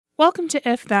Welcome to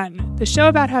If Then, the show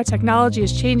about how technology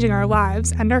is changing our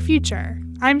lives and our future.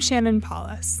 I'm Shannon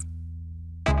Paulus.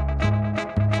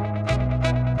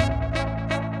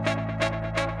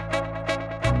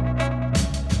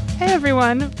 Hey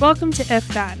everyone, welcome to If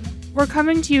Then. We're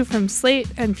coming to you from Slate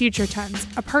and Future Tense,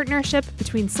 a partnership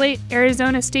between Slate,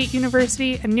 Arizona State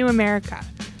University, and New America.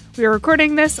 We are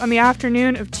recording this on the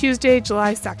afternoon of Tuesday,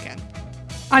 July 2nd.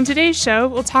 On today's show,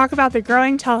 we'll talk about the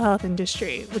growing telehealth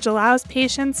industry, which allows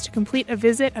patients to complete a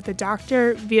visit at the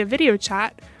doctor via video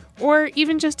chat or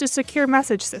even just a secure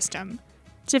message system.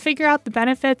 To figure out the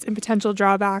benefits and potential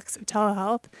drawbacks of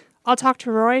telehealth, I'll talk to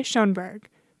Roy Schoenberg,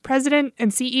 President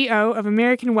and CEO of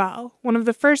American Well, one of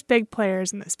the first big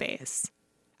players in the space.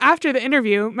 After the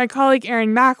interview, my colleague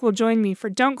Aaron Mack will join me for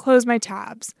Don't Close My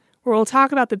Tabs, where we'll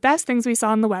talk about the best things we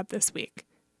saw on the web this week.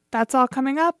 That's all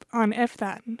coming up on If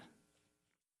Then.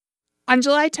 On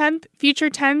July 10th, Future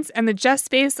Tense and the Just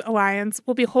Space Alliance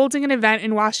will be holding an event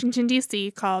in Washington,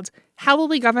 D.C. called How Will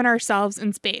We Govern Ourselves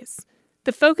in Space?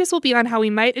 The focus will be on how we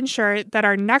might ensure that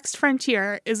our next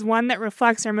frontier is one that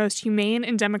reflects our most humane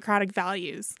and democratic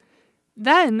values.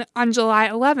 Then, on July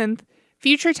 11th,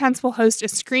 Future Tense will host a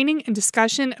screening and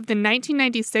discussion of the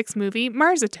 1996 movie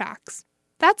Mars Attacks.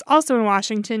 That's also in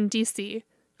Washington, D.C.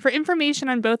 For information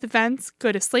on both events,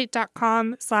 go to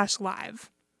slate.com/live.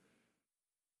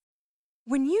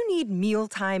 When you need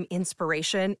mealtime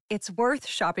inspiration, it's worth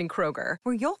shopping Kroger,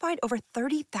 where you'll find over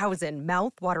 30,000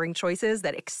 mouth-watering choices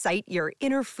that excite your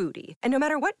inner foodie. And no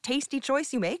matter what tasty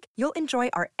choice you make, you'll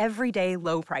enjoy our everyday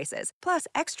low prices, plus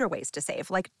extra ways to save,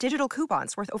 like digital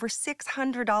coupons worth over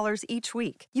 $600 each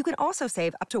week. You can also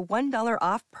save up to $1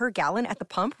 off per gallon at the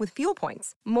pump with fuel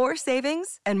points. More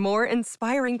savings and more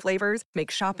inspiring flavors make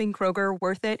shopping Kroger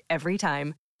worth it every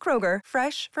time. Kroger,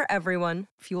 fresh for everyone.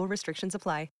 Fuel restrictions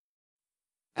apply.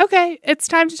 Okay, it's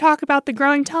time to talk about the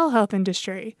growing telehealth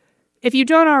industry. If you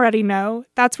don't already know,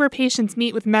 that's where patients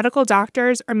meet with medical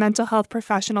doctors or mental health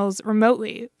professionals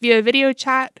remotely, via video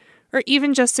chat, or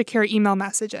even just secure email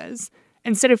messages,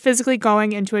 instead of physically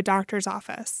going into a doctor's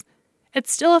office.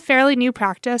 It's still a fairly new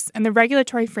practice, and the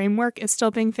regulatory framework is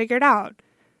still being figured out.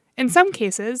 In some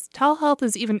cases, telehealth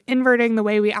is even inverting the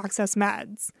way we access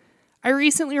meds. I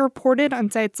recently reported on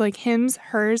sites like Hims,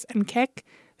 Hers, and Kick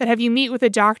that have you meet with a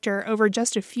doctor over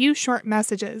just a few short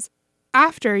messages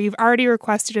after you've already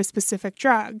requested a specific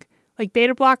drug, like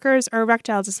beta blockers or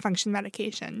erectile dysfunction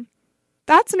medication.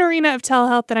 That's an arena of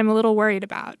telehealth that I'm a little worried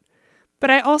about.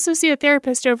 But I also see a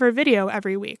therapist over video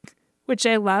every week, which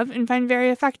I love and find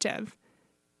very effective.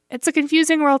 It's a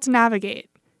confusing world to navigate,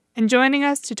 and joining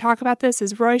us to talk about this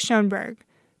is Roy Schoenberg,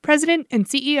 President and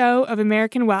CEO of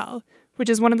American Well, which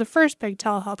is one of the first big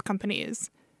telehealth companies.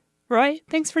 Roy,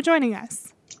 thanks for joining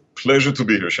us. Pleasure to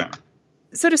be here, Shannon.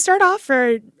 So to start off,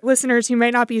 for listeners who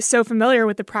might not be so familiar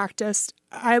with the practice,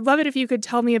 I'd love it if you could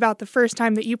tell me about the first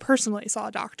time that you personally saw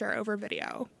a doctor over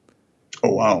video.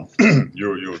 Oh, wow.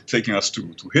 You're taking us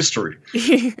to history.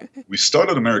 We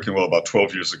started American Well about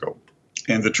 12 years ago.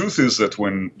 And the truth is that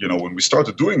when we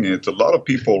started doing it, a lot of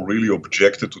people really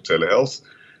objected to telehealth.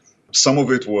 Some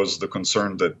of it was the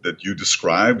concern that you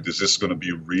described. Is this going to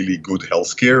be really good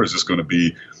healthcare? Is this going to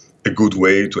be a good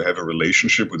way to have a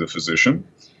relationship with a physician?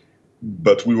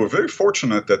 But we were very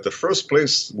fortunate that the first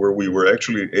place where we were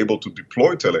actually able to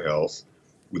deploy telehealth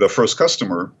with our first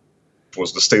customer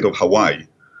was the state of Hawaii.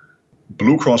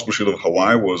 Blue Cross Blue Shield of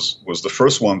Hawaii was the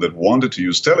first one that wanted to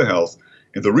use telehealth.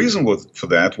 And the reason for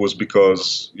that was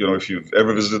because, if you've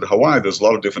ever visited Hawaii, there's a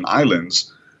lot of different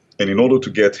islands. And in order to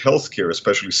get healthcare,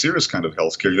 especially serious kind of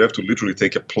healthcare, you have to literally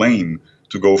take a plane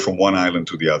to go from one island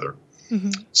to the other. Mm-hmm.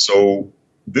 So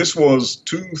this was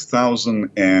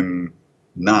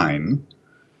 2009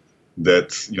 that,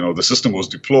 the system was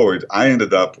deployed. I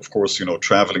ended up, of course,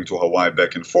 traveling to Hawaii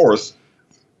back and forth.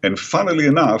 And funnily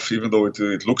enough, even though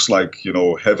it looks like,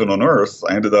 heaven on earth,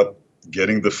 I ended up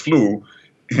getting the flu.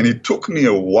 And it took me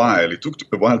a while. It took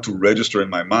a while to register in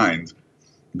my mind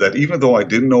that even though I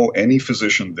didn't know any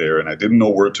physician there and I didn't know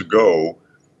where to go,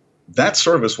 that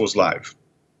service was live.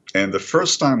 And the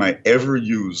first time I ever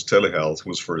used telehealth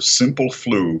was for a simple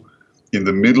flu in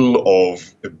the middle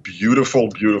of a beautiful,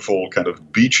 beautiful kind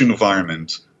of beach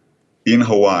environment in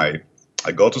Hawaii.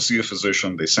 I got to see a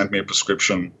physician. They sent me a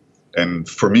prescription. And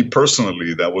for me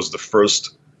personally, that was the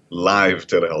first live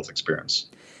telehealth experience.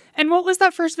 And what was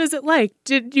that first visit like?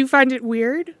 Did you find it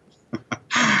weird?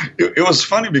 It was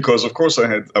funny because, of course,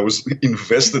 I was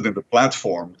invested in the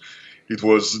platform. It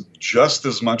was just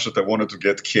as much that I wanted to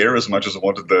get care as much as I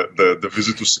wanted the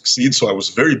visit to succeed. So I was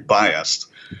very biased.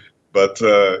 But,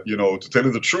 to tell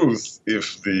you the truth,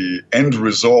 if the end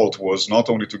result was not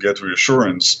only to get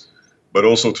reassurance, but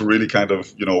also to really kind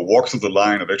of, walk through the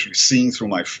line of actually seeing through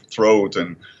my throat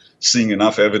and seeing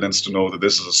enough evidence to know that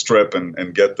this is a strep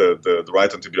and get the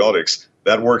right antibiotics.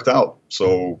 That worked out.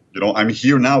 So, I'm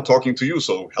here now talking to you.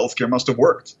 So healthcare must have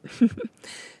worked.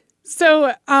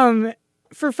 So,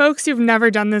 for folks who've never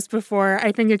done this before,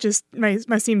 I think it just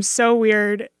must seem so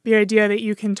weird, the idea that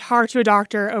you can talk to a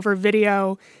doctor over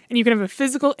video and you can have a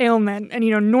physical ailment. And,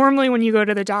 normally when you go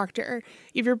to the doctor,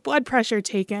 you have your blood pressure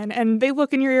taken and they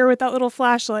look in your ear with that little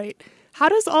flashlight. How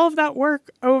does all of that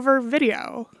work over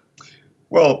video?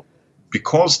 Well,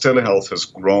 because telehealth has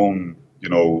grown,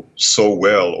 so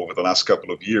well over the last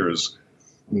couple of years,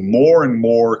 more and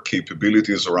more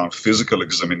capabilities around physical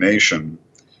examination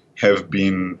have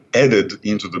been added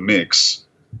into the mix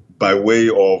by way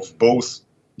of both,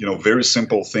 very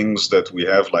simple things that we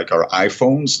have, like our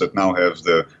iPhones that now have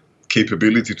the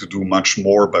capability to do much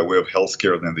more by way of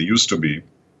healthcare than they used to be.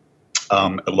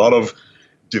 A lot of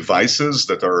devices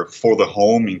that are for the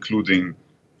home, including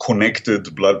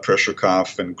connected blood pressure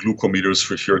cuff and glucometers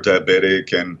if you're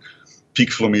diabetic, and peak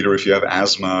flow meter if you have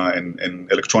asthma, and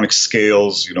electronic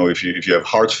scales, if you have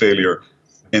heart failure.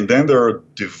 And then there are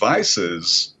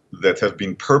devices that have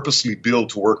been purposely built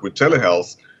to work with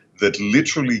telehealth that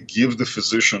literally give the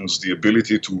physicians the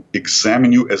ability to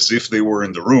examine you as if they were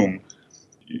in the room.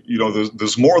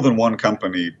 There's more than one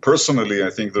company. Personally, I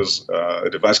think there's a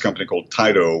device company called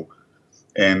Tydo.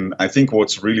 And I think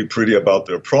what's really pretty about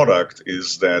their product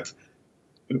is that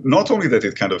not only that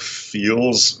it kind of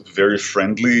feels very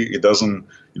friendly, it doesn't,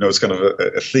 it's kind of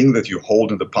a thing that you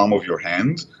hold in the palm of your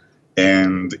hand,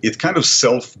 and it kind of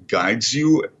self-guides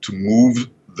you to move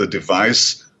the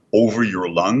device over your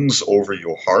lungs, over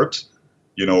your heart,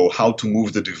 how to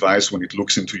move the device when it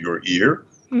looks into your ear.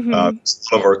 Mm-hmm. There's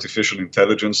a lot of artificial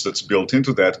intelligence that's built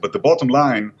into that. But the bottom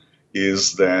line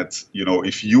is that,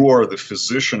 if you are the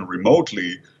physician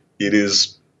remotely, it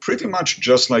is pretty much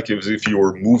just like as if you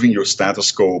were moving your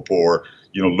stethoscope or,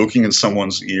 looking in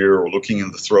someone's ear or looking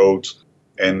in the throat.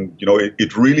 And,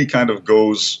 it really kind of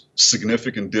goes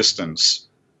significant distance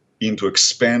into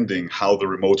expanding how the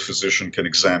remote physician can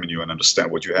examine you and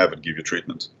understand what you have and give you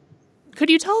treatment.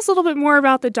 Could you tell us a little bit more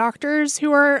about the doctors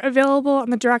who are available on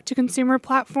the direct-to-consumer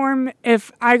platform?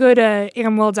 If I go to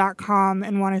Amwell.com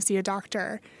and want to see a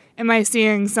doctor, am I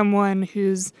seeing someone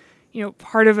who's,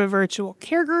 part of a virtual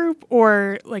care group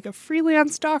or like a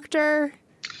freelance doctor?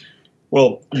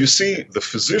 Well, you see, the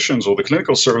physicians or the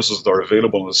clinical services that are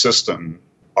available in the system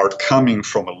are coming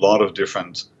from a lot of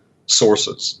different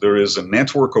sources. There is a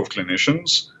network of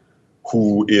clinicians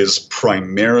who is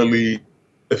primarily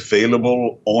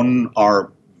available on our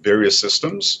various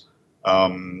systems,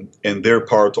 and they're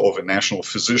part of a national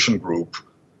physician group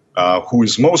who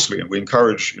is mostly, and we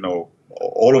encourage,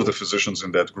 all of the physicians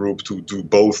in that group to do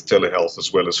both telehealth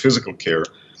as well as physical care.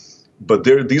 But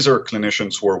these are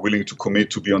clinicians who are willing to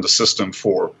commit to be on the system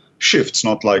for shifts,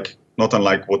 not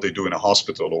unlike what they do in a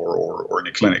hospital or in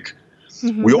a clinic.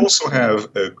 Mm-hmm. We also have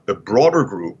a broader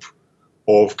group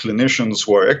of clinicians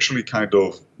who are actually kind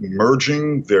of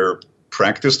merging their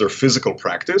practice, their physical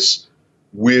practice,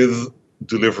 with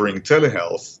delivering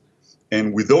telehealth.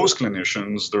 And with those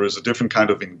clinicians, there is a different kind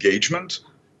of engagement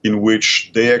in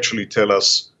which they actually tell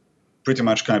us pretty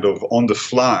much kind of on the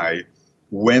fly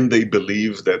when they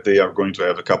believe that they are going to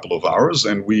have a couple of hours.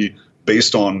 And we,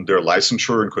 based on their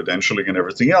licensure and credentialing and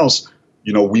everything else,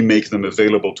 we make them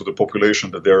available to the population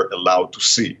that they're allowed to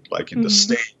see, like in the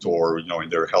state or, in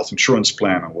their health insurance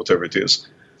plan or whatever it is.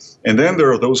 And then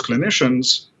there are those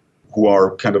clinicians who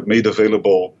are kind of made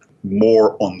available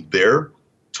more on their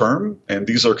term. And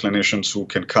these are clinicians who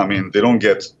can come in. They don't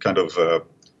get kind of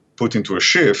put into a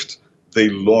shift. They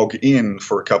log in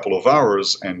for a couple of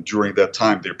hours, and during that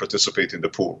time, they participate in the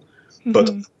pool. Mm-hmm.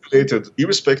 But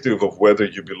irrespective of whether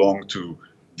you belong to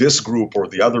this group or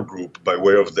the other group by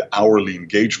way of the hourly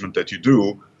engagement that you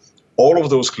do, all of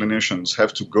those clinicians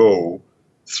have to go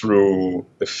through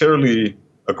a fairly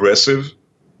aggressive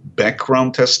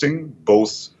background testing,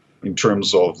 both in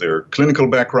terms of their clinical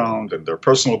background and their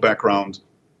personal background,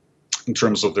 in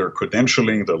terms of their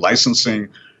credentialing, their licensing.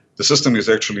 The system is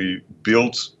actually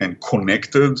built and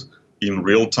connected in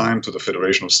real time to the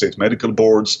Federation of State Medical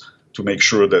Boards to make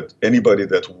sure that anybody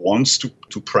that wants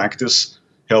to practice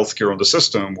healthcare on the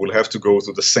system will have to go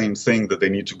through the same thing that they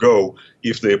need to go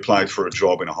if they applied for a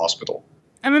job in a hospital.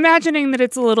 I'm imagining that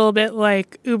it's a little bit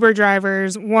like Uber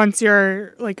drivers. Once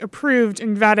you're like approved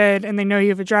and vetted and they know you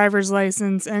have a driver's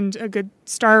license and a good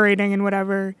star rating and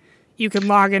whatever, you can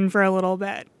log in for a little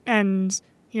bit and,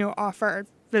 offer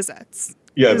visits.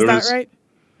 Yeah, is that right?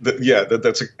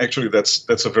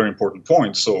 That's a very important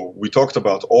point. So we talked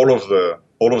about all of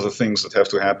the things that have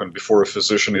to happen before a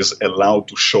physician is allowed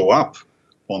to show up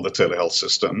on the telehealth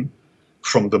system.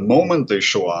 From the moment they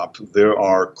show up, there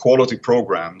are quality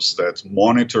programs that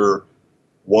monitor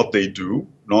what they do,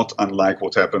 not unlike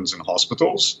what happens in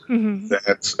hospitals.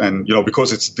 And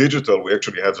because it's digital, we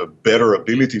actually have a better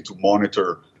ability to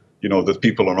monitor, that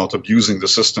people are not abusing the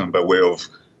system by way of,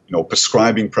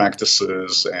 prescribing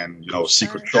practices and,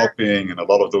 secret shopping and a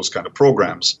lot of those kind of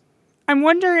programs. I'm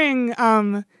wondering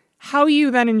how you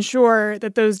then ensure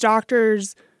that those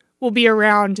doctors will be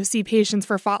around to see patients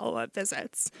for follow-up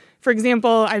visits. For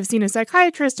example, I've seen a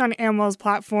psychiatrist on Amwell's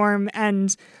platform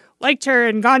and liked her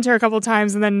and gone to her a couple of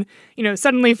times and then,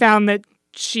 suddenly found that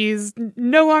she's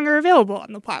no longer available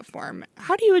on the platform.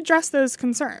 How do you address those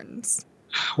concerns?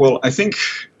 Well, I think,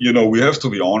 we have to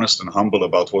be honest and humble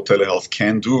about what telehealth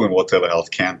can do and what telehealth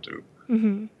can't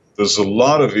do. There's a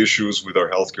lot of issues with our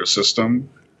healthcare system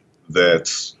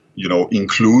that,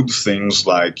 include things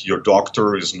like your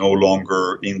doctor is no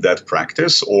longer in that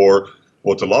practice, or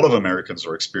what a lot of Americans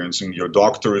are experiencing, your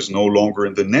doctor is no longer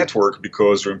in the network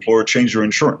because your employer changed your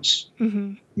insurance.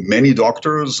 Many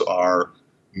doctors are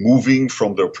moving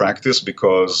from their practice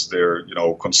because they're,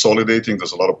 consolidating.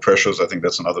 There's a lot of pressures. I think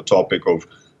that's another topic of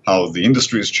how the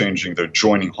industry is changing. They're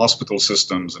joining hospital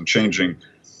systems and changing.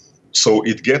 So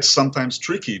it gets sometimes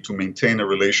tricky to maintain a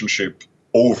relationship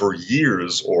over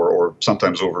years or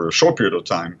sometimes over a short period of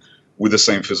time with the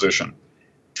same physician.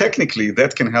 Technically,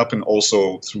 that can happen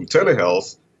also through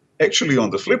telehealth. Actually, on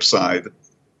the flip side,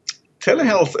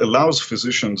 telehealth allows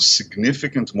physicians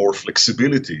significant more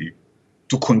flexibility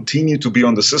to continue to be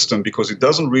on the system because it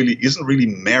isn't really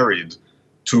married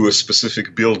to a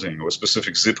specific building or a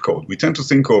specific zip code. We tend to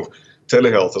think of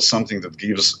telehealth as something that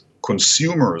gives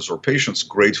consumers or patients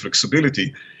great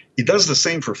flexibility. It does the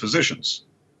same for physicians.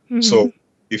 So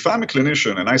if I'm a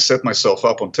clinician and I set myself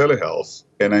up on telehealth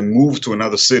and I move to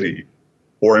another city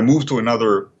or I move to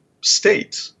another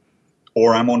state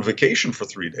or I'm on vacation for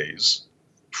 3 days,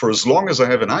 for as long as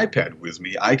I have an iPad with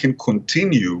me, I can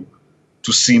continue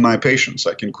to see my patients.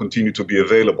 I can continue to be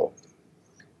available.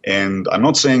 And I'm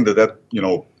not saying that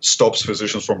stops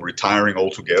physicians from retiring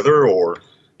altogether or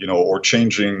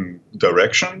changing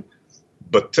direction,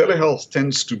 but telehealth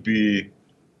tends to be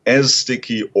as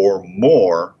sticky or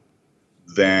more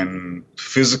than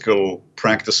physical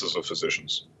practices of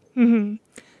physicians.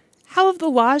 How have the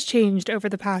laws changed over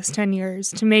the past 10 years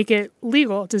to make it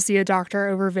legal to see a doctor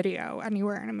over video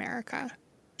anywhere in America?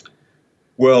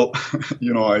 Well,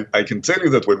 I can tell you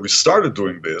that when we started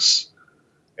doing this,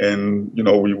 and,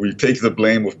 we take the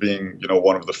blame of being,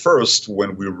 one of the first,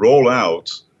 when we roll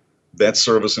out that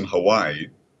service in Hawaii,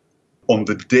 on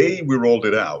the day we rolled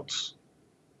it out,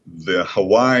 the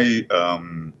Hawaii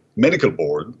Medical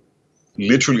Board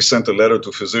literally sent a letter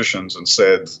to physicians and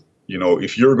said,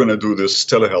 if you're going to do this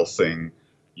telehealth thing,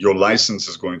 your license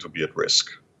is going to be at risk.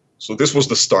 So this was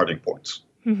the starting point.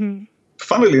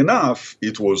 Funnily enough,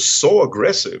 it was so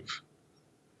aggressive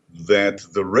that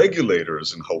the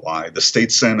regulators in Hawaii, the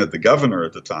state senate, the governor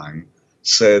at the time,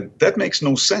 said that makes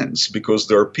no sense because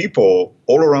there are people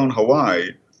all around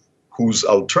Hawaii whose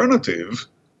alternative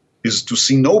is to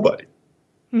see nobody.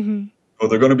 Or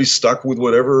they're going to be stuck with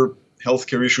whatever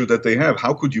healthcare issue that they have.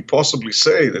 How could you possibly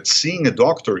say that seeing a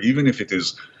doctor, even if it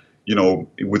is,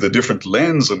 with a different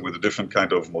lens and with a different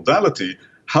kind of modality,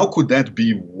 how could that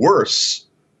be worse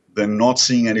than not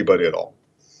seeing anybody at all?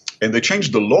 And they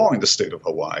changed the law in the state of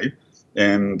Hawaii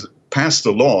and passed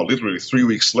a law literally 3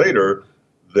 weeks later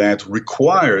that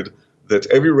required that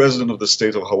every resident of the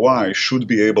state of Hawaii should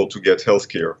be able to get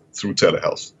healthcare through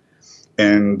telehealth.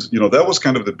 And, that was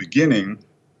kind of the beginning.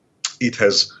 It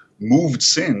has moved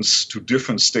since to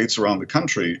different states around the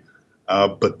country,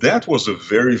 but that was a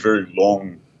very, very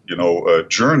long,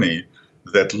 journey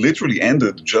that literally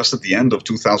ended just at the end of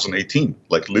 2018.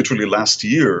 Like literally last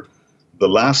year, the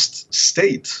last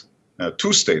state,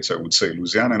 2 states, I would say,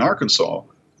 Louisiana and Arkansas,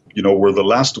 were the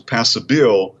last to pass a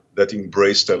bill that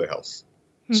embraced telehealth.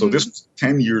 So this was a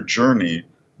 10-year journey,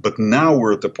 but now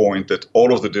we're at the point that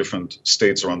all of the different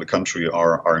states around the country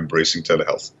are embracing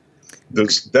telehealth.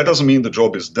 That doesn't mean the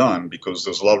job is done because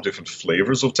there's a lot of different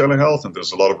flavors of telehealth and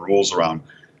there's a lot of rules around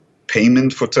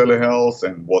payment for telehealth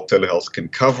and what telehealth can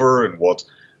cover and what,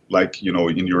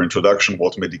 in your introduction,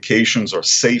 what medications are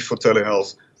safe for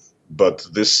telehealth. But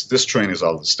this train is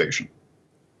out of the station.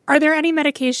 Are there any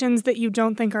medications that you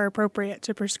don't think are appropriate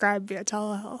to prescribe via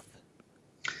telehealth?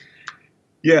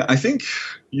 Yeah, I think,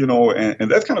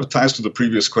 and that kind of ties to the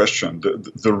previous question.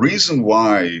 The reason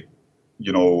why,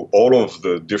 all of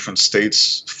the different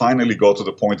states finally got to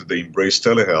the point that they embraced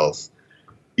telehealth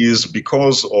is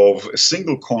because of a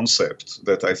single concept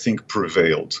that I think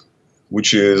prevailed,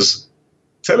 which is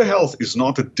telehealth is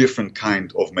not a different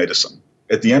kind of medicine.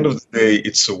 At the end of the day,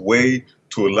 it's a way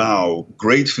to allow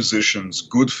great physicians,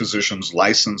 good physicians,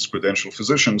 licensed, credentialed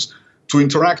physicians to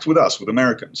interact with us, with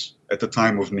Americans, at the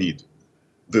time of need.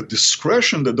 The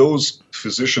discretion that those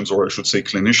physicians, or I should say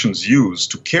clinicians, use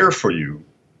to care for you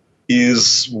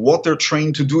is what they're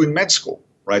trained to do in med school,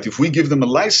 right? If we give them a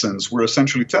license, we're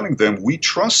essentially telling them, we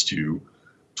trust you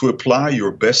to apply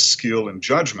your best skill and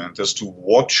judgment as to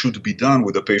what should be done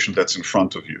with the patient that's in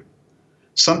front of you.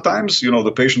 Sometimes,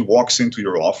 the patient walks into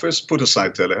your office, put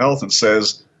aside telehealth, and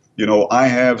says, I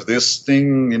have this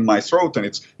thing in my throat, and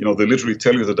it's, they literally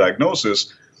tell you the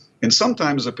diagnosis. And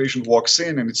sometimes a patient walks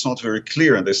in and it's not very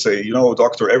clear, and they say,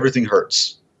 doctor, everything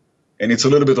hurts. And it's a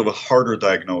little bit of a harder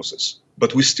diagnosis.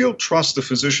 But we still trust the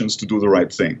physicians to do the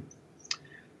right thing.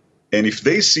 And if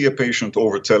they see a patient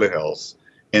over telehealth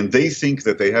and they think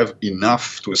that they have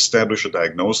enough to establish a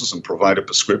diagnosis and provide a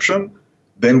prescription,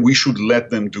 then we should let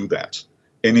them do that.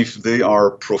 And if they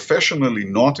are professionally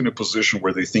not in a position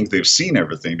where they think they've seen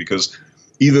everything, because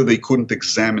either they couldn't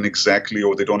examine exactly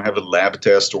or they don't have a lab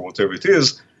test or whatever it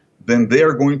is, then they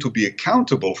are going to be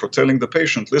accountable for telling the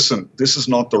patient, listen, this is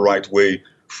not the right way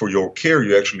for your care,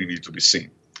 you actually need to be seen.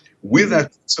 With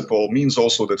that principle means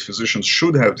also that physicians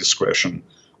should have discretion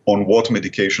on what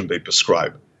medication they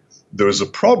prescribe. There is a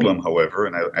problem, however,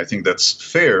 and I think that's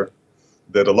fair,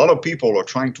 that a lot of people are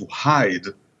trying to hide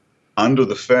under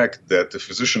the fact that the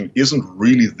physician isn't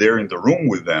really there in the room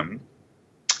with them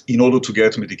in order to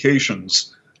get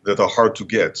medications that are hard to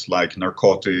get, like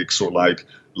narcotics or like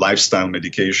lifestyle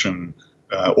medication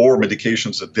or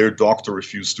medications that their doctor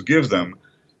refused to give them.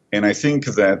 And I think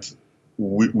that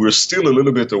we're still a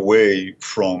little bit away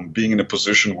from being in a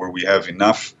position where we have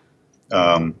enough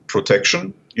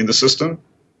protection in the system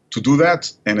to do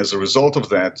that. And as a result of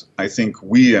that, I think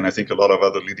we, and I think a lot of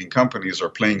other leading companies, are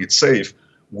playing it safe.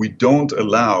 We don't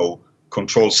allow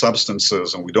controlled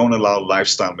substances and we don't allow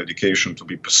lifestyle medication to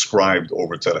be prescribed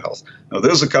over telehealth. Now,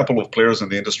 there's a couple of players in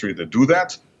the industry that do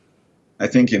that. I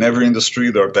think in every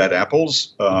industry there are bad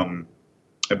apples,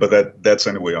 but that's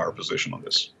anyway our position on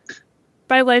this.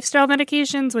 By lifestyle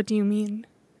medications, what do you mean?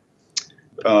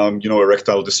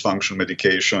 Erectile dysfunction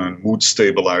medication, mood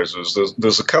stabilizers.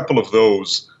 There's a couple of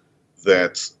those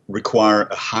that require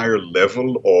a higher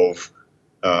level of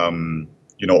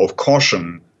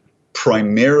caution,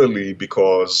 primarily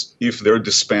because if they're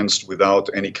dispensed without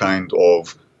any kind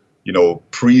of,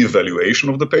 pre-evaluation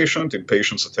of the patient, in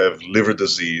patients that have liver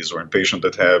disease or in patients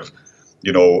that have,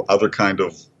 other kind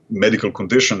of medical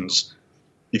conditions,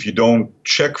 if you don't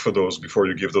check for those before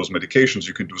you give those medications,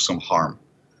 you can do some harm.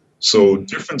 So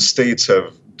different states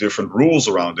have different rules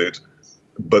around it,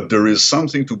 but there is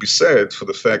something to be said for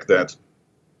the fact that,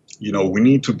 we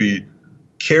need to be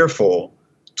careful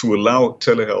to allow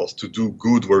telehealth to do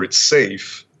good where it's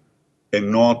safe and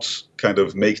not kind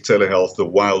of make telehealth the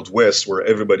Wild West where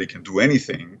everybody can do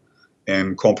anything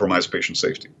and compromise patient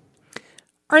safety.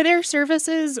 Are there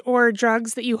services or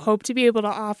drugs that you hope to be able to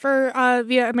offer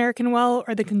via American Well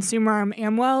or the consumer arm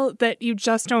Amwell that you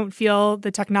just don't feel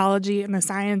the technology and the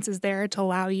science is there to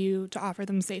allow you to offer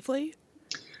them safely?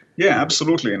 Yeah,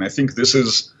 absolutely. And I think this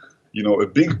is, a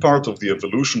big part of the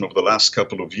evolution of the last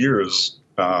couple of years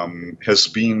has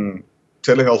been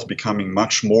telehealth becoming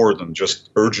much more than just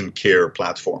urgent care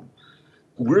platform.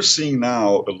 We're seeing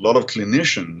now a lot of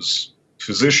clinicians,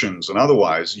 physicians and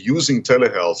otherwise using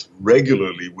telehealth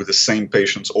regularly with the same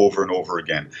patients over and over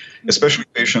again, especially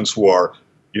patients who are,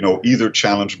 either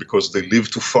challenged because they live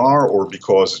too far or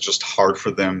because it's just hard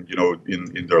for them,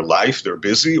 in their life, they're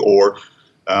busy, or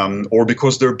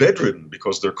because they're bedridden,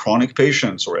 because they're chronic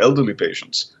patients or elderly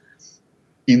patients.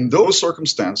 In those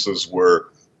circumstances where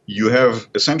you have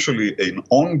essentially an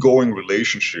ongoing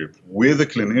relationship with a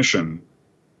clinician,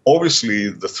 obviously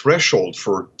the threshold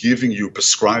for giving you,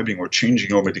 prescribing or changing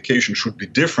your medication should be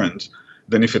different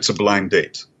than if it's a blind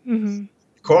date. Mm-hmm.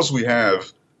 Because we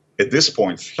have, at this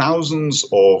point, thousands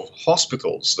of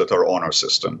hospitals that are on our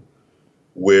system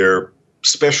where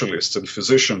specialists and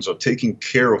physicians are taking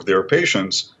care of their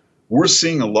patients, we're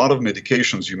seeing a lot of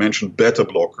medications. You mentioned beta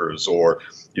blockers or,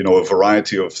 a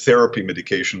variety of therapy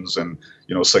medications and,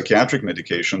 psychiatric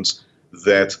medications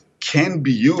that can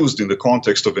be used in the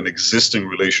context of an existing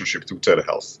relationship through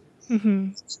telehealth.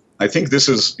 Mm-hmm. I think this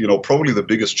is, probably the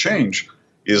biggest change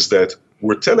is that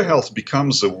where telehealth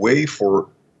becomes a way for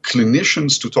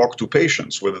clinicians to talk to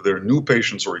patients, whether they're new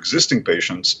patients or existing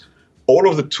patients, all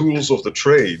of the tools of the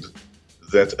trade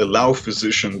that allow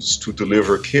physicians to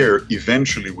deliver care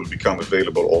eventually will become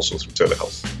available also through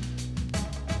telehealth.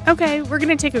 Okay, we're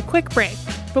going to take a quick break.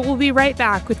 But we'll be right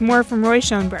back with more from Roy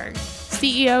Schoenberg,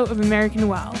 CEO of American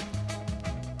Well.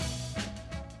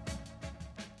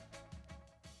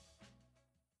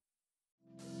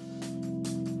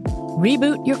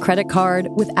 Reboot your credit card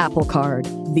with Apple Card,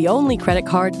 the only credit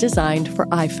card designed for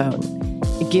iPhone.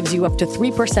 It gives you up to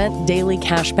 3% daily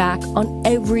cash back on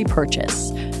every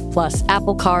purchase. Plus,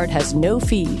 Apple Card has no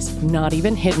fees, not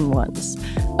even hidden ones.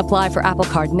 Apply for Apple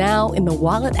Card now in the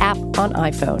Wallet app on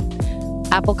iPhone.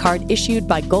 Apple Card issued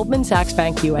by Goldman Sachs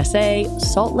Bank USA,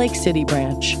 Salt Lake City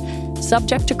branch.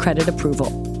 Subject to credit approval.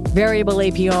 Variable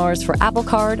APRs for Apple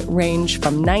Card range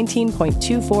from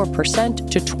 19.24%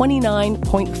 to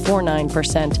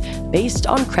 29.49% based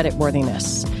on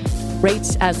creditworthiness.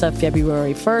 Rates as of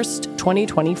February 1st,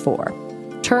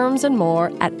 2024. Terms and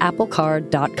more at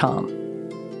applecard.com.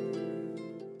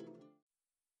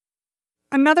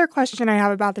 Another question I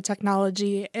have about the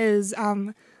technology is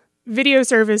video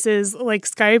services like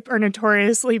Skype are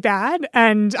notoriously bad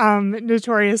and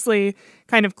notoriously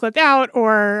kind of clip out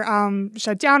or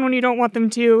shut down when you don't want them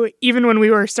to. Even when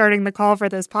we were starting the call for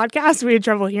this podcast, we had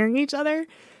trouble hearing each other.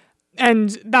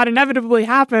 And that inevitably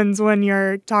happens when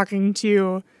you're talking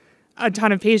to a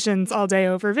ton of patients all day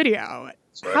over video.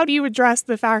 Right. How do you address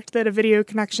the fact that a video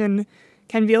connection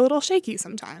can be a little shaky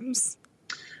sometimes?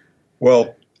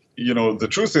 Well, the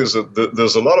truth is that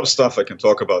there's a lot of stuff I can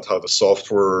talk about how the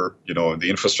software, and the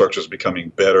infrastructure is becoming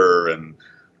better and,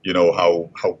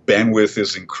 how bandwidth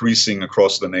is increasing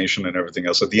across the nation and everything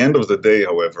else. At the end of the day,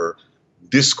 however,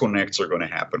 disconnects are going to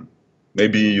happen.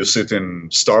 Maybe you sit in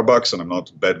Starbucks, and I'm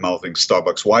not bad-mouthing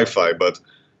Starbucks Wi-Fi, but,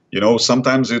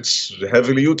 sometimes it's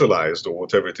heavily utilized or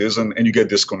whatever it is, and you get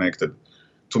disconnected.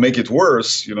 To make it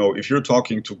worse, if you're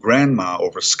talking to grandma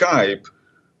over Skype,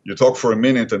 you talk for a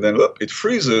minute and then it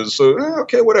freezes. So,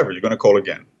 okay, whatever, you're going to call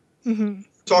again. Mm-hmm.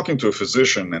 Talking to a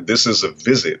physician, and this is a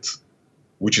visit,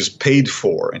 which is paid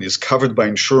for and is covered by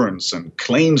insurance and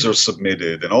claims are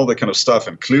submitted and all that kind of stuff.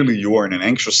 And clearly you are in an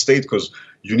anxious state because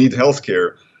you need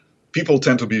healthcare. People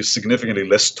tend to be significantly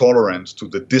less tolerant to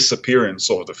the disappearance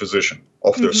of the physician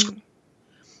off their screen.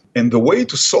 And the way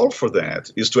to solve for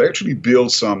that is to actually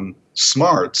build some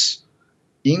smarts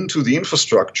into the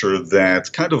infrastructure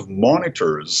that kind of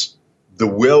monitors the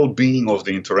well-being of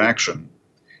the interaction.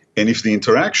 And if the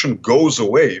interaction goes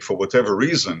away for whatever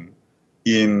reason,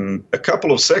 in a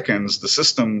couple of seconds, the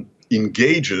system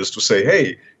engages to say,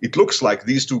 hey, it looks like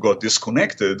these two got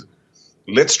disconnected.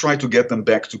 Let's try to get them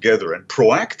back together and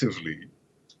proactively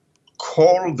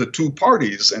call the two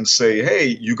parties and say,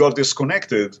 hey, you got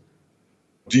disconnected.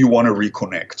 Do you want to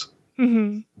reconnect?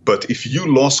 Mm-hmm. But if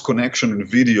you lost connection in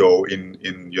video in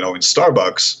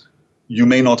Starbucks, you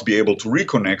may not be able to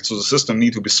reconnect. So the system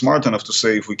needs to be smart enough to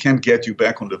say, if we can't get you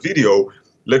back on the video,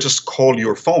 let's just call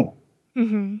your phone.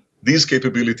 Mm-hmm. These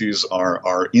capabilities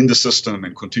are in the system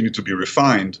and continue to be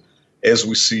refined as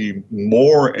we see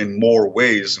more and more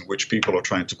ways in which people are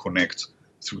trying to connect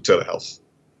through telehealth.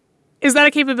 Is that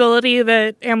a capability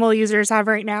that Amwell users have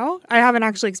right now? I haven't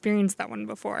actually experienced that one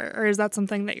before. Or is that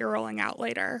something that you're rolling out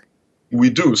later? We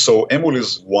do. So Amwell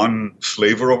is one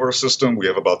flavor of our system. We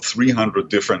have about 300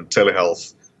 different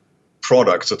telehealth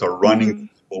products that are running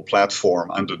the platform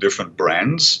under different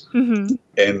brands. Mm-hmm.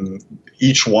 And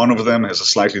each one of them has a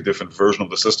slightly different version of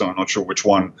the system. I'm not sure which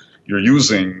one you're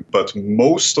using, but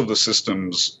most of the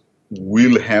systems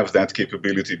will have that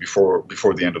capability before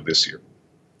the end of this year.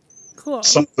 Cool.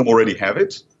 Some of them already have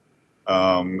it,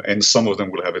 and some of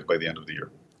them will have it by the end of the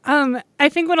year. I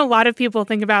think when a lot of people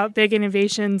think about big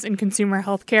innovations in consumer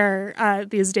healthcare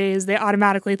these days, they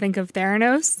automatically think of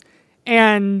Theranos.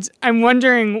 And I'm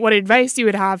wondering what advice you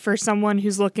would have for someone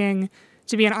who's looking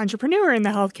to be an entrepreneur in the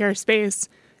healthcare space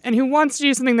and who wants to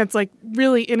do something that's like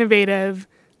really innovative,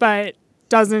 but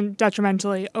doesn't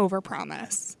detrimentally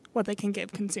overpromise what they can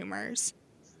give consumers.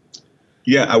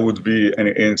 Yeah, I would be, and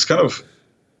it's kind of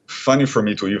funny for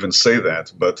me to even say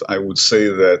that, but I would say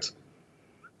that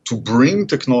to bring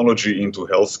technology into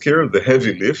healthcare, the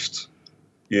heavy lift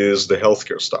is the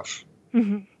healthcare stuff.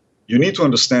 Mm-hmm. You need to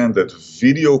understand that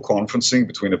video conferencing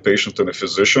between a patient and a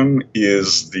physician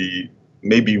is the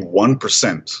maybe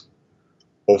 1%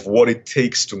 of what it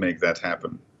takes to make that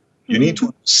happen. You need to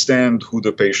understand who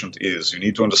the patient is. You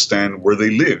need to understand where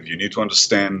they live. You need to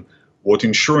understand what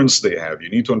insurance they have. You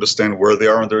need to understand where they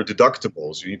are on their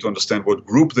deductibles. You need to understand what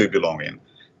group they belong in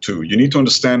to. You need to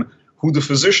understand who the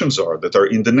physicians are that are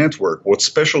in the network. What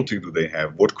specialty do they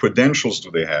have? What credentials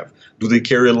do they have? Do they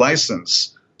carry a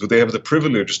license? Do they have the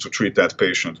privilege to treat that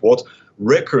patient? What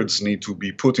records need to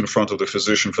be put in front of the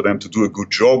physician for them to do a good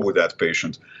job with that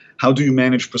patient? How do you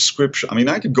manage prescription? I mean,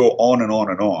 I could go on and on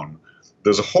and on.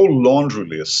 There's a whole laundry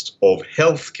list of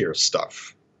healthcare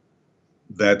stuff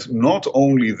that not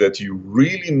only that you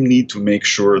really need to make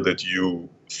sure that you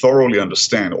thoroughly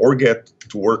understand or get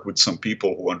to work with some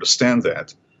people who understand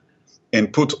that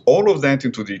and put all of that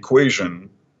into the equation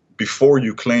before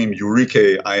you claim,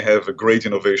 Eureka, I have a great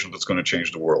innovation that's going to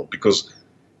change the world. Because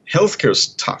healthcare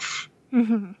is tough.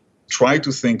 Mm-hmm. Try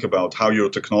to think about how your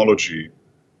technology,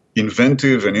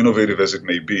 inventive and innovative as it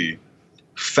may be,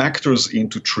 factors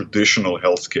into traditional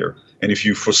healthcare. And if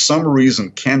you, for some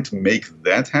reason, can't make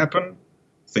that happen,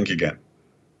 think again.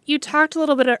 You talked a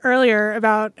little bit earlier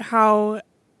about how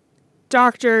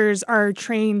doctors are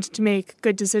trained to make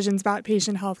good decisions about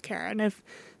patient healthcare. And if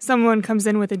someone comes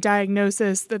in with a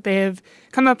diagnosis that they have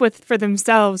come up with for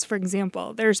themselves, for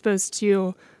example, they're supposed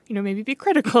to, maybe be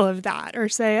critical of that or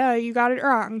say, oh, you got it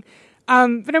wrong.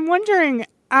 But I'm wondering,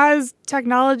 as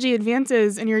technology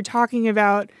advances and you're talking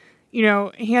about,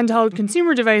 handheld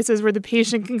consumer devices where the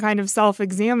patient can kind of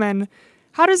self-examine,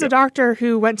 how does a doctor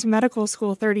who went to medical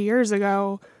school 30 years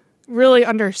ago really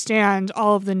understand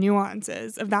all of the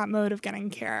nuances of that mode of getting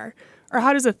care? Or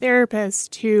how does a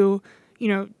therapist who,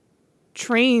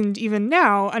 trained even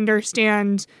now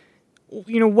understand,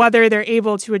 whether they're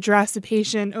able to address a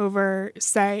patient over,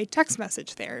 say, text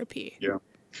message therapy? Yeah.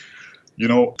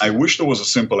 I wish there was a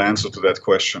simple answer to that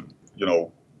question.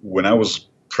 When I was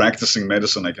practicing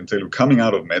medicine, I can tell you, coming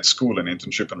out of med school and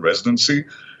internship and residency,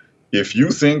 if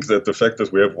you think that the fact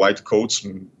that we have white coats,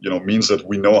 means that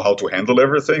we know how to handle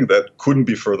everything, that couldn't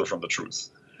be further from the truth.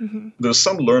 Mm-hmm. There's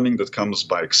some learning that comes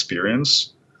by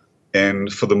experience.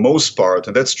 And for the most part,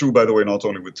 and that's true, by the way, not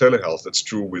only with telehealth, that's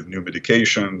true with new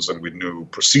medications and with new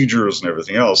procedures and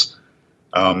everything else.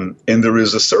 And there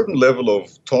is a certain level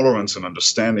of tolerance and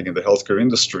understanding in the healthcare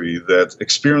industry that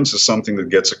experience is something that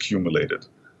gets accumulated.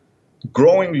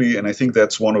 Growingly, and I think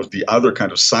that's one of the other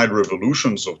kind of side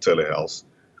revolutions of telehealth,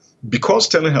 because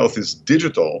telehealth is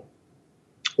digital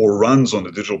or runs on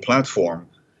the digital platform,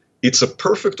 it's a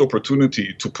perfect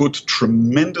opportunity to put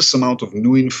tremendous amount of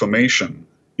new information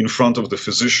in front of the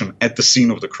physician at the scene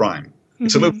of the crime. Mm-hmm.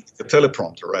 It's a little like a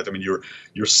teleprompter, right? I mean,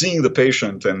 you're seeing the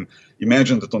patient, and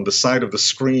imagine that on the side of the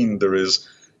screen there is,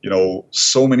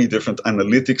 so many different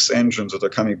analytics engines that are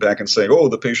coming back and saying, oh,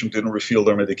 the patient didn't refill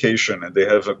their medication, and they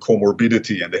have a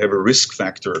comorbidity, and they have a risk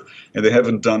factor, and they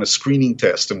haven't done a screening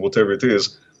test, and whatever it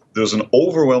is. There's an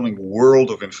overwhelming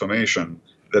world of information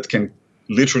that can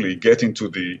literally get into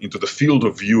the field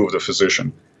of view of the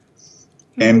physician.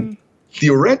 Mm-hmm. And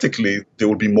theoretically, they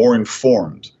will be more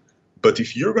informed. But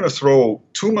if you're going to throw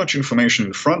too much information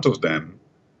in front of them,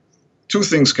 two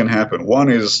things can happen. One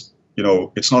is,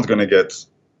 it's not going to get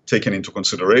taken into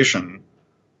consideration,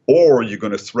 or you're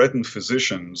going to threaten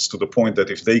physicians to the point that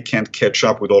if they can't catch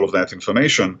up with all of that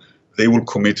information, they will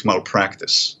commit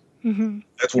malpractice. Mm-hmm.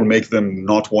 That will make them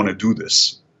not want to do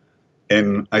this.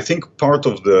 And I think part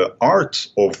of the art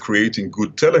of creating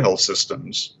good telehealth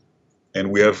systems,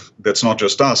 and that's not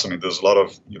just us, I mean, there's a lot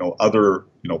of, other,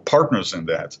 partners in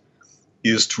that,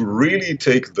 is to really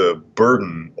take the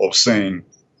burden of saying,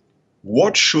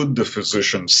 what should the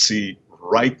physician see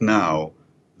right now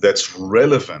that's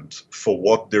relevant for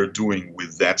what they're doing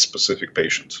with that specific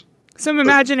patient? So I'm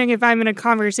imagining if I'm in a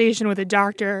conversation with a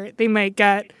doctor, they might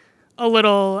get a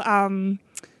little,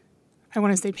 I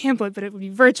want to say pamphlet, but it would be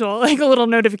virtual, like a little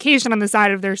notification on the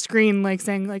side of their screen, like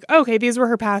saying like, okay, these were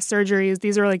her past surgeries.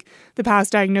 These are like the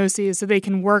past diagnoses. So they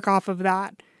can work off of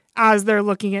that as they're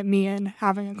looking at me and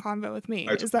having a convo with me.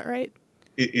 Right. Is that right?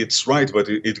 It's right, but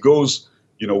it goes,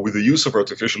 with the use of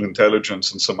artificial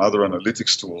intelligence and some other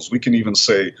analytics tools, we can even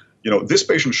say, this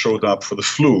patient showed up for the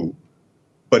flu,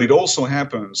 but it also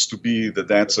happens to be that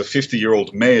that's a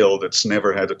 50-year-old male that's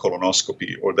never had a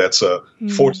colonoscopy, or that's a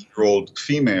 40-year-old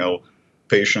female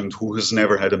patient who has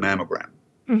never had a mammogram.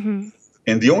 Mm-hmm.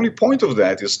 And the only point of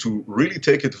that is to really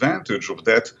take advantage of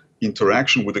that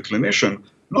interaction with the clinician,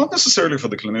 not necessarily for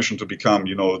the clinician to become,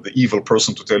 the evil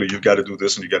person to tell you got to do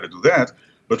this and you got to do that,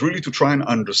 but really to try and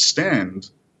understand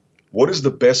what is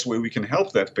the best way we can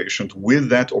help that patient with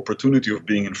that opportunity of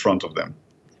being in front of them.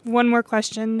 One more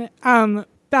question.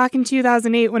 Back in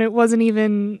 2008, when it wasn't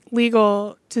even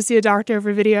legal to see a doctor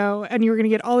over video and you were going to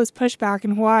get all this pushback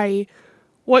in Hawaii,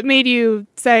 what made you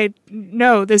say,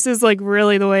 no, this is like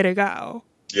really the way to go?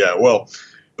 Yeah, well,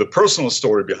 the personal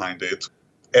story behind it,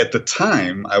 at the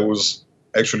time I was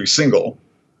actually single,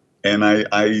 and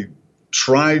I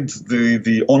tried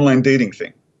the online dating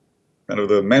thing, kind of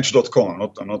the Match.com.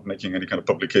 I'm not making any kind of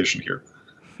publication here.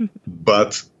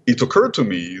 But it occurred to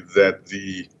me that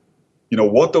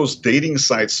what those dating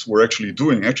sites were actually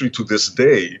doing, actually to this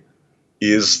day,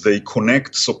 is they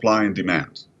connect supply and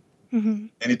demand. Mm-hmm.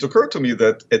 And it occurred to me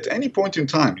that at any point in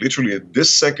time, literally at this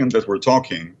second that we're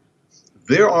talking,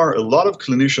 there are a lot of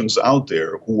clinicians out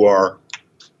there who are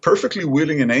perfectly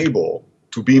willing and able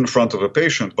to be in front of a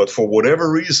patient, but for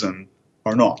whatever reason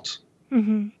are not.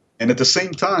 Mm-hmm. And at the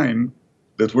same time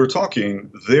that we're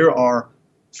talking, there are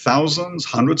thousands,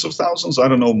 hundreds of thousands, I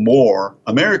don't know, more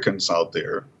Americans out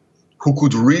there who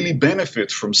could really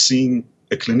benefit from seeing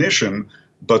a clinician,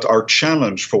 but are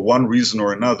challenged for one reason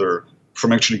or another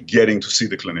from actually getting to see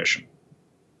the clinician.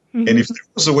 Mm-hmm. And if there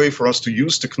was a way for us to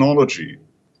use technology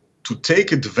to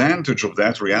take advantage of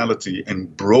that reality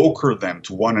and broker them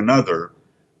to one another,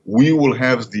 we will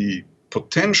have the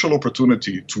potential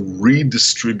opportunity to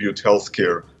redistribute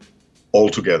healthcare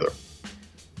altogether.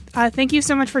 Thank you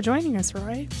so much for joining us,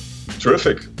 Roy.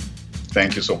 Terrific.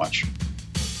 Thank you so much.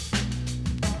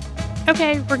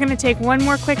 Okay, we're going to take one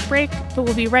more quick break, but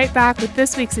we'll be right back with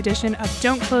this week's edition of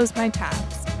Don't Close My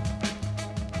Tabs.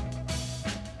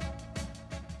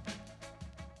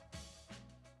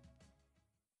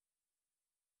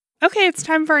 Okay, it's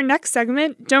time for our next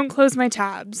segment, Don't Close My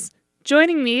Tabs.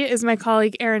 Joining me is my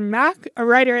colleague Aaron Mack, a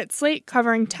writer at Slate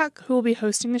covering tech who will be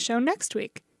hosting the show next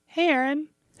week. Hey, Aaron.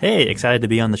 Hey, excited to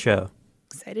be on the show.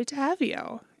 Excited to have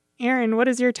you. Aaron, what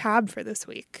is your tab for this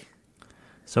week?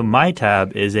 So my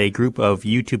tab is a group of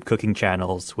YouTube cooking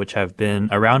channels which have been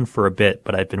around for a bit,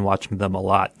 but I've been watching them a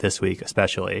lot this week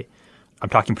especially. I'm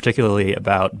talking particularly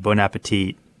about Bon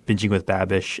Appetit, Binging with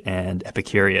Babish, and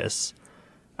Epicurious.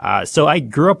 So I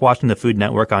grew up watching the Food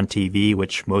Network on TV,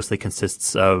 which mostly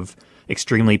consists of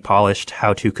extremely polished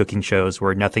how-to cooking shows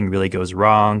where nothing really goes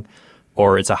wrong,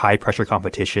 or it's a high-pressure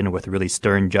competition with really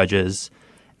stern judges.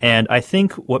 And I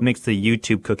think what makes the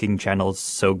YouTube cooking channels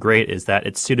so great is that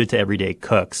it's suited to everyday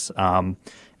cooks. And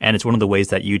it's one of the ways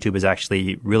that YouTube has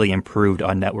actually really improved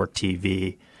on network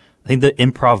TV. I think the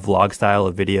improv vlog style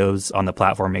of videos on the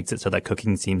platform makes it so that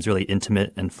cooking seems really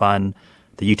intimate and fun.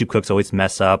 The YouTube cooks always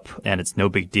mess up, and it's no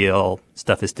big deal.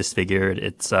 Stuff is disfigured.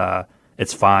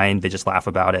 It's fine. They just laugh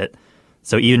about it.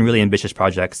 So even really ambitious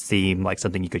projects seem like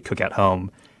something you could cook at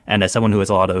home. And as someone who has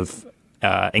a lot of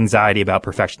anxiety about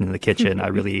perfection in the kitchen, I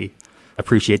really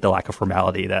appreciate the lack of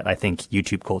formality that I think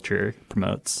YouTube culture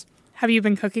promotes. Have you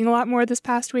been cooking a lot more this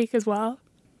past week as well?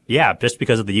 Yeah, just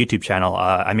because of the YouTube channel,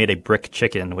 I made a brick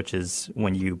chicken, which is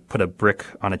when you put a brick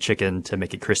on a chicken to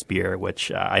make it crispier,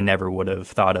 which I never would have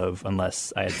thought of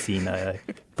unless I had seen a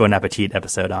Bon Appetit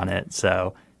episode on it.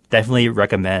 So definitely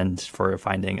recommend for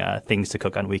finding things to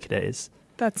cook on weekdays.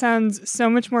 That sounds so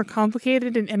much more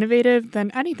complicated and innovative than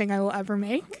anything I will ever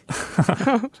make.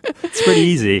 It's pretty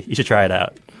easy. You should try it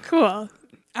out. Cool.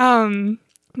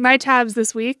 My tabs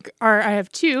this week I have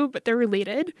two, but they're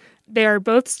related. They are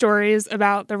both stories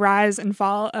about the rise and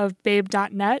fall of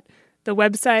Babe.net, the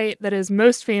website that is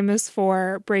most famous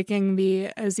for breaking the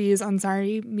Aziz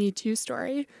Ansari Me Too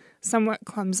story somewhat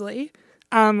clumsily.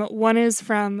 One is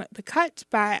from The Cut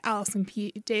by Allison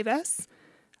P. Davis,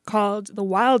 called The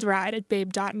Wild Ride at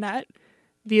Babe.net.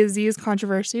 The Aziz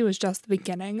controversy was just the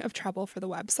beginning of trouble for the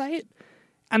website.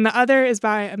 And the other is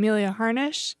by Amelia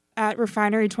Harnish at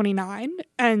Refinery29,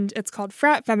 and it's called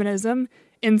Frat Feminism,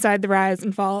 Inside the Rise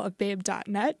and Fall of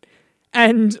Babe.net.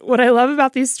 And what I love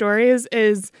about these stories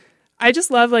is I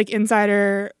just love like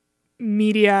insider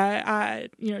media,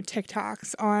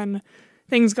 TikToks on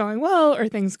things going well or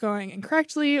things going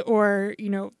incorrectly or,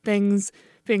 things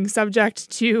being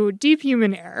subject to deep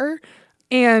human error.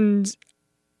 And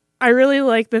I really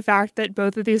like the fact that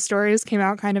both of these stories came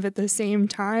out kind of at the same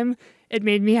time. It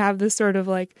made me have this sort of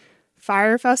like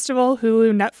Fyre Festival,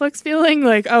 Hulu, Netflix feeling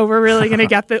like, oh, we're really going to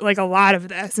get a lot of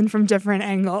this and from different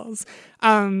angles.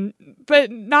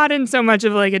 But not in so much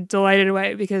of like a delighted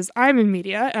way because I'm in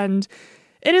media and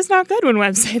it is not good when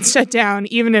websites shut down,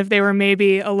 even if they were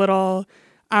maybe a little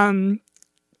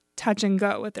touch and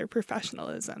go with their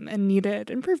professionalism and needed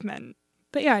improvement.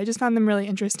 But yeah, I just found them really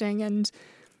interesting, and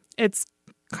it's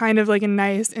kind of like a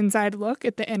nice inside look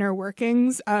at the inner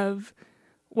workings of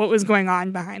what was going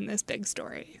on behind this big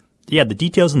story. Yeah, the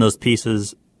details in those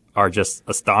pieces are just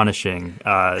astonishing.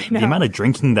 The amount of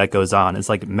drinking that goes on, it's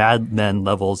like Mad Men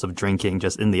levels of drinking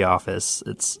just in the office.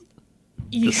 It's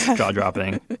just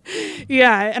jaw-dropping.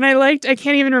 Yeah, and I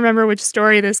can't even remember which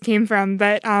story this came from,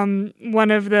 but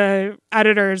one of the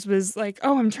editors was like,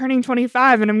 oh, I'm turning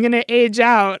 25 and I'm going to age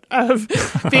out of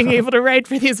being able to write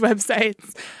for these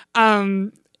websites.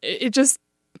 It just,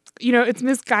 it's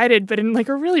misguided, but in like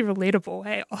a really relatable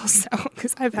way also,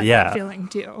 because I've had that feeling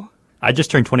too. I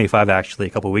just turned 25 actually a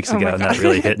couple of weeks ago, and that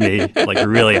really hit me like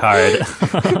really hard.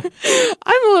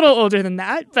 I'm a little older than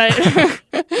that, but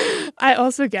I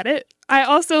also get it. I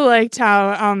also liked how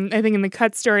I think in the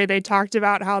Cut story they talked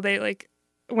about how they like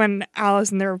when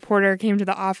Alice and the reporter came to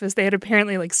the office, they had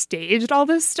apparently like staged all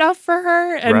this stuff for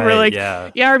her. And Right, we're like,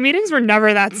 yeah. our meetings were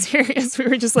never that serious. We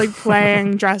were just like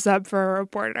playing dress up for a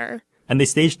reporter. And they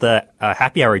staged the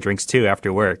happy hour drinks too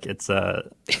after work. It's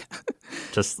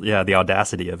just, the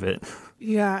audacity of it.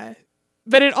 Yeah.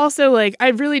 But it also, like, I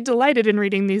really delighted in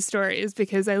reading these stories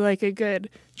because I like a good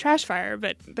trash fire,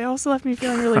 but they also left me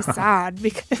feeling really sad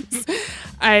because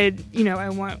I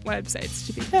want websites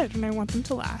to be good and I want them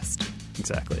to last.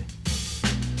 Exactly.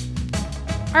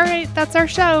 All right, that's our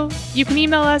show. You can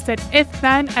email us at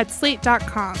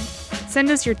ifthen@slate.com.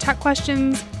 Send us your tech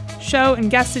questions, show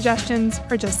and guest suggestions,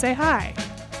 or just say hi.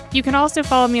 You can also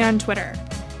follow me on Twitter.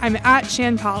 I'm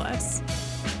 @ShanPaulus.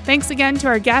 Thanks again to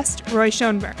our guest, Roy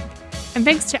Schoenberg. And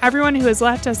thanks to everyone who has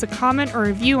left us a comment or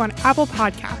review on Apple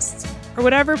Podcasts, or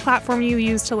whatever platform you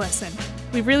use to listen.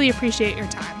 We really appreciate your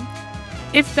time.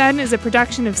 If Then is a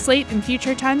production of Slate and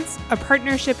Future Tense, a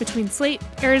partnership between Slate,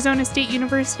 Arizona State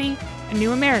University, and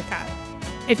New America.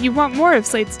 If you want more of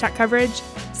Slate's tech coverage,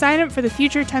 sign up for the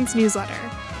Future Tense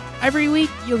newsletter. Every week,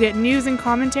 you'll get news and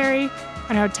commentary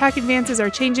on how tech advances are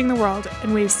changing the world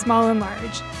in ways small and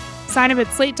large. Sign up at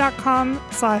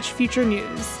slate.com/future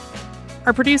news.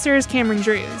 Our producer is Cameron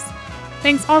Drews.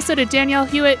 Thanks also to Danielle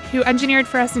Hewitt, who engineered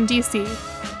for us in DC.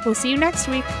 We'll see you next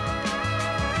week.